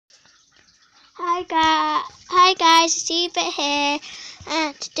Hi guys, it's Eva here,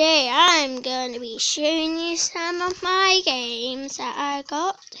 and today I'm going to be showing you some of my games that I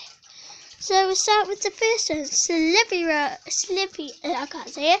got. So we'll start with the first one, I can't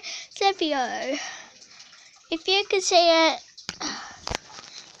say it, Slivio. If you can say it,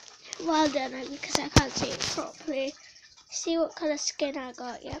 well done, because I can't say it properly. See what colour skin I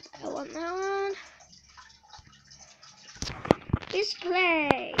got. Yep, I want that one.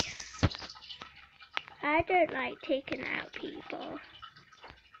 Display. I don't like taking out people.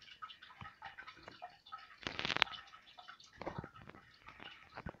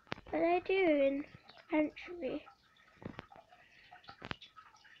 But I do eventually.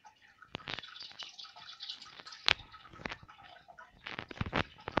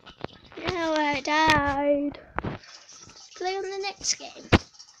 No, I died. Let's play on the next game.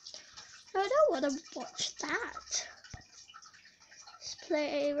 I don't want to watch that. Let's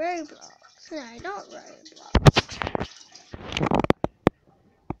play Roblox. No, not Roblox.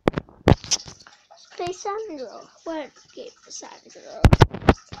 Let's play Sandra. Won't give Sandra.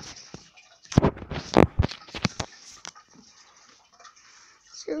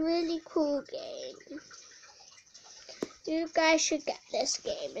 It's a really cool game. You guys should get this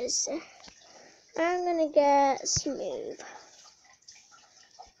game. I'm gonna get Smooth.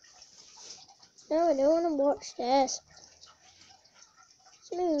 No, I don't want to watch this.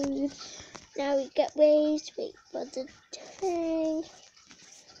 Smooth. Now we get ways. Wait for the thing.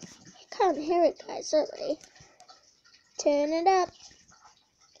 You can't hear it, guys. Sorry. Turn it up.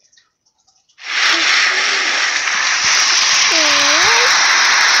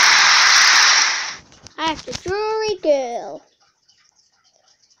 I have to draw a girl.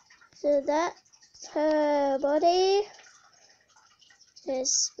 So that's her body.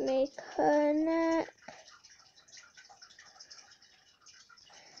 Let's make her neck.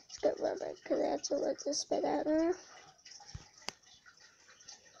 Let's get rubber because that's what to spit out now.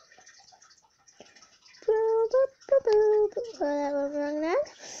 Oh, that one wrong now.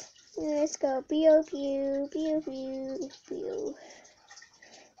 Let's go. Pew, pew, pew, pew, pew.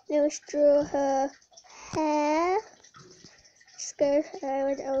 Now let's draw her hair. Just go. I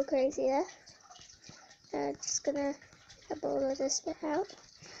went all crazy there. I'm just gonna have all of this bit out.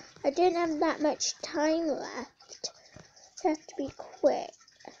 I don't have that much time left, so I have to be quick.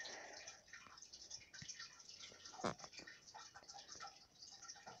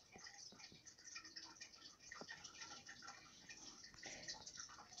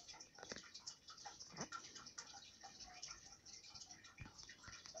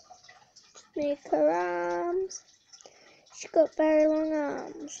 Make her arms. She's got very long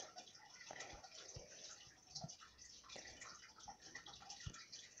arms.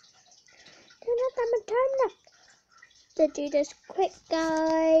 Don't have that much time left to do this quick,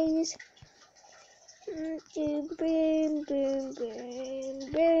 guys. Do boom, boom,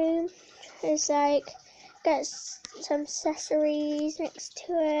 boom, boom. It's like get some accessories next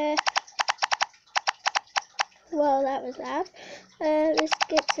to it. Well, that was loud. Let's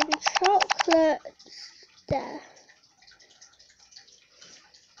get some chocolates there.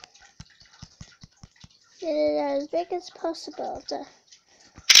 Get it as big as possible.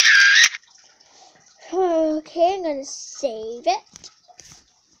 Okay, I'm gonna save it.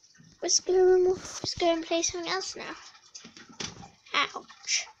 Let's go and play something else now.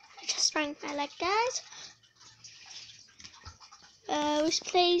 Ouch! I just sprained my leg, guys. Let's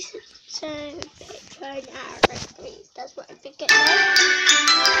play some right now. Please, that's what I think it is.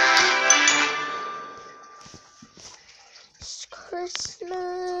 It's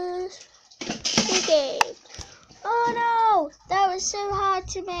Christmas. Okay. Oh no! That was so hard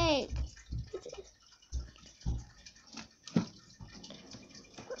to make.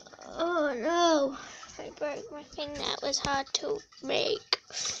 Oh no! I broke my thing that was hard to make.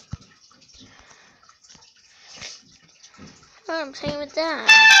 Oh, I'm playing with that.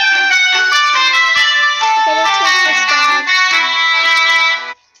 I'm gonna take this down.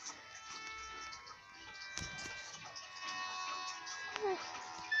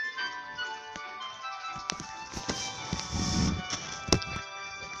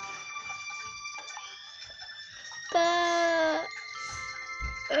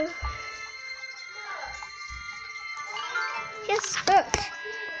 Yes, bush.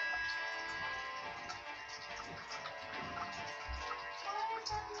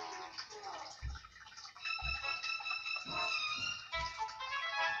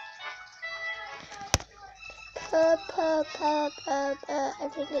 I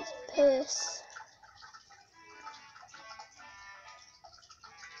think it's purse.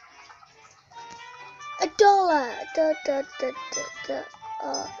 $1.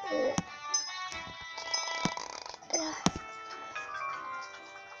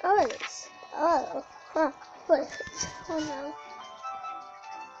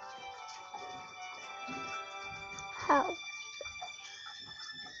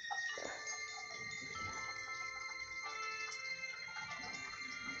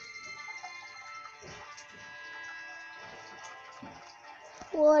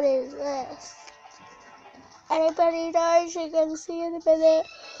 What is this? Anybody knows? You can see in a minute.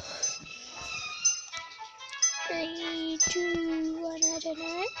 3, 2, 1, I don't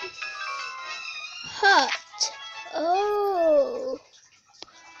know. Hut. Oh.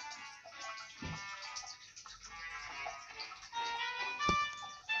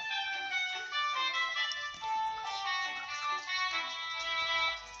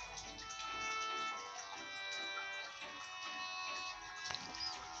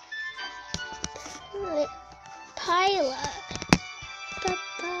 Pilot.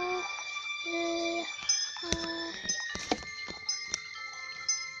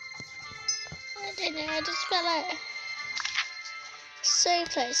 I don't know, I just felt like so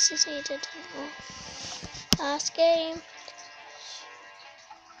close, just needed more. Last game.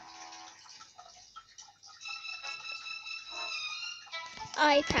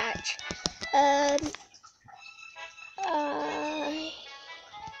 Eye patch.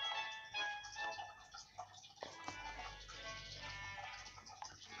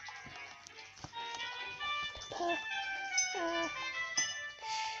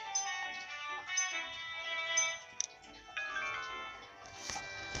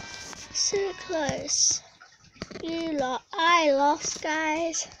 So close. I lost,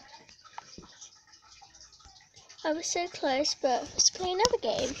 guys. I was so close, but let's play another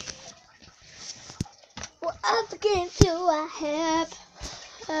game. What other game do I have?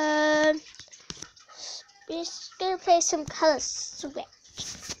 We're just gonna play some Color Switch.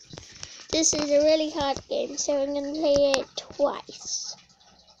 This is a really hard game, so I'm gonna play it twice.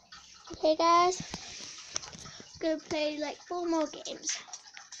 Okay, guys? I'm gonna play like 4 more games.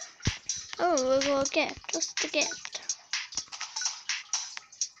 Oh, we got a gift. What's the gift?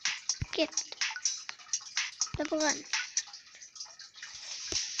 Gift. Level 1.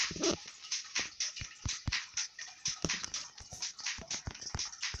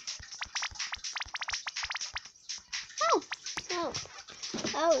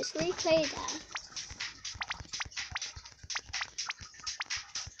 Oh, it's replay that.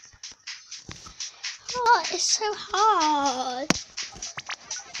 Oh, it's so hard.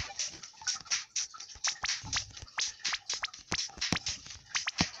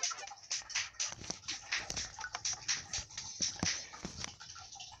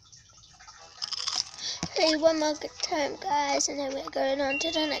 Okay, one more good time, guys, and then we're going on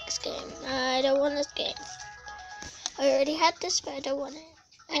to the next game. I don't want this game. I already had this, but I don't want it.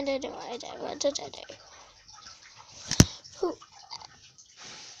 I don't know. I don't want it. I don't. Ooh.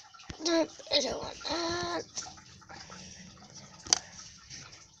 Nope, I don't want that.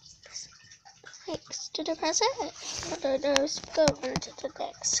 Thanks to the press it. I don't know. Let's go on to the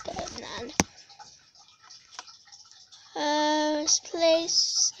next game then. Let's play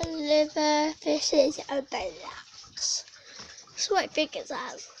Sliver versus a Relax. That's what I think it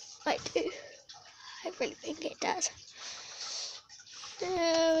has. I do. I really think it does.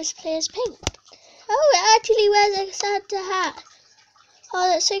 Let's play as Pink. Oh, it actually wears a Santa hat. Oh,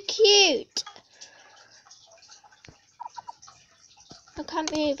 that's so cute. I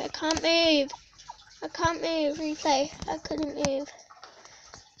can't move. I can't move. I can't move. Replay. I couldn't move.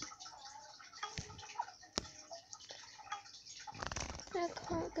 I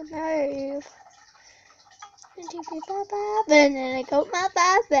can't move. And then I got my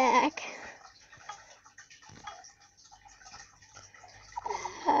bag back.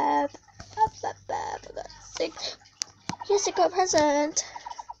 I got 6. Yes, I got a present.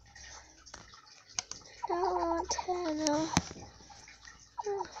 No, 10. No.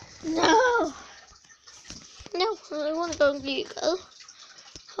 No, I want to go and Google.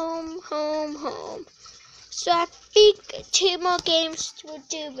 Home. So I think 2 more games will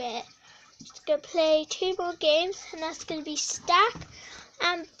do it. Just gonna play 2 more games, and that's gonna be Stack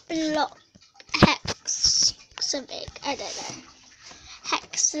and Block Hex something. I don't know.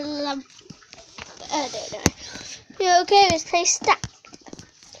 Hex lump. I don't know. Yeah, okay, let's play Stack.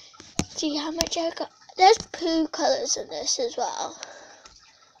 See how much I got. There's poo colours in this as well.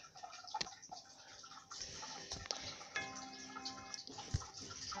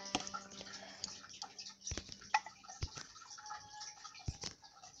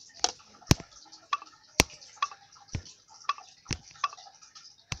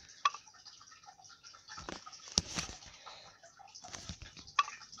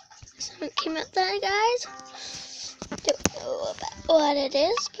 Something came up there, guys. Don't know about what it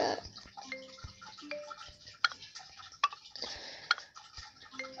is, but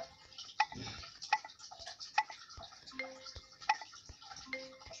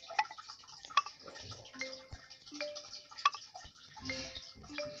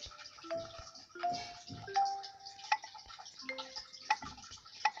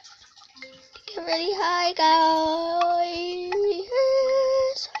really high, guys.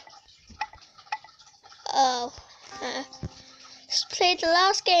 Oh, let's play the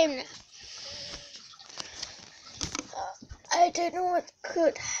last game now. I don't know what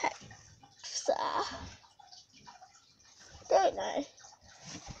good hex are. Don't know.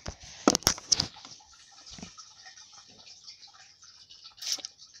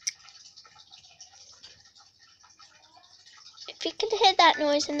 If you can hear that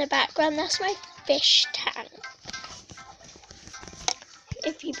noise in the background, that's my fish tank.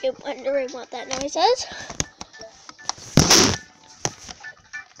 If you've been wondering what that noise is.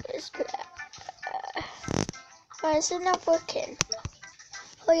 Why is it not working?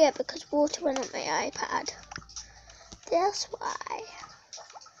 Oh yeah, because water went on my iPad. That's why.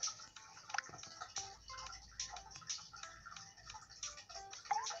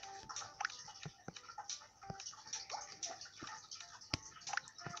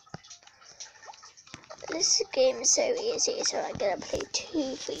 This game is so easy, so I'm gonna play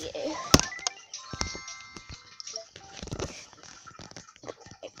 2 for you.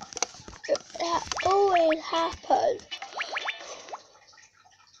 That always happens.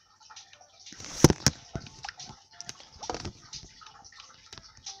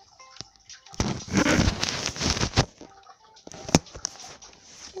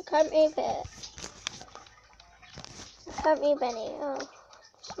 I can't move it. I can't move any. Oh,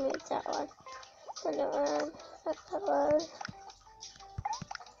 just move that one. And that one. That one.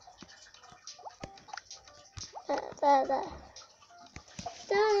 There.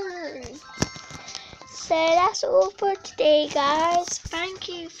 Done. So that's all for today, guys. Thank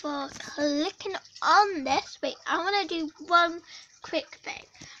you for clicking on this. Wait, I want to do one quick thing.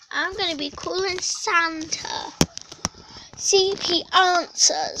 I'm going to be calling Santa. See if he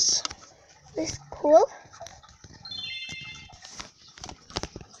answers. This call.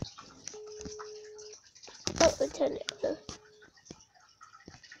 Oh, we turned it off.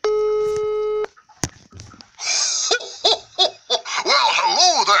 Well,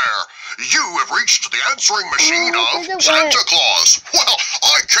 hello there. You have reached the answering machine of Santa Claus. Well,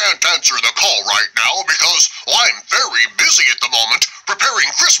 I can't answer the call right now because I'm very busy at the moment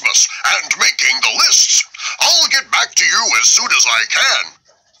preparing Christmas and making the lists. I'll get back to you as soon as I can.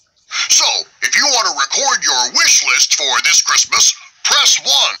 So, if you want to record your wish list for this Christmas, press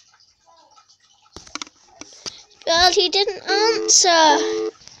 1. Well, he didn't answer.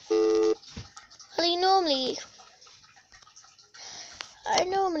 Well, I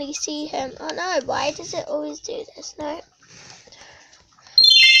normally see him. Oh no, why does it always do this? No.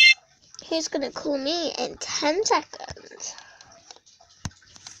 He's gonna call me in 10 seconds.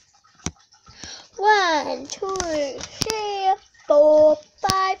 1, 2, 3, 4,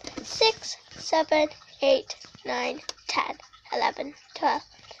 5, 6, 7, 8, 9, 10, 11, 12.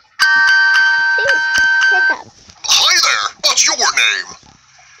 Pick up. Hi there. What's your name?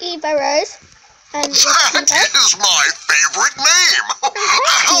 Eva-rose. That is my favorite name.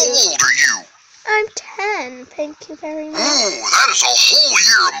 How old are you? I'm 10. Thank you very much. Ooh, that is a whole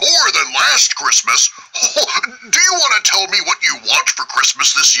year more than last Christmas. Do you want to tell me what you want for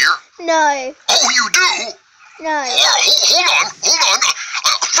Christmas this year? No. Oh, you do? No. Hold on.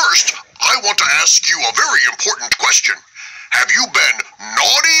 First, I want to ask you a very important question. Have you been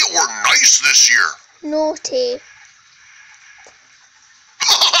naughty or nice this year? Naughty.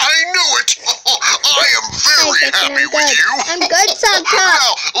 I knew it! I am very happy with you. I'm good, Santa.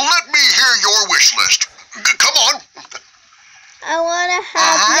 Now, let me hear your wish list. Come on. I want to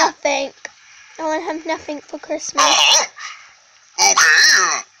have nothing. I want to have nothing for Christmas.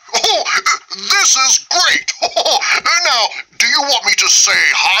 Okay. This is great. Now, do you want me to say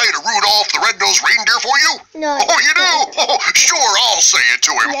hi to Rudolph the Red-Nosed Reindeer for you? No. Oh, you do? Sure, I'll say it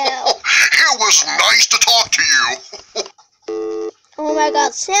to him. No. It was nice to talk to you. Oh my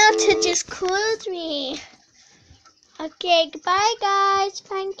god, Santa just called me. Okay, goodbye guys.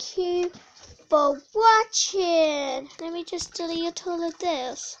 Thank you for watching. Let me just delete all of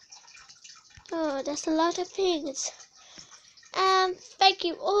this. Oh, that's a lot of things. Thank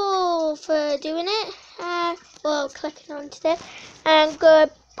you all for doing it. Well, clicking on today. And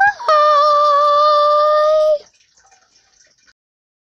goodbye.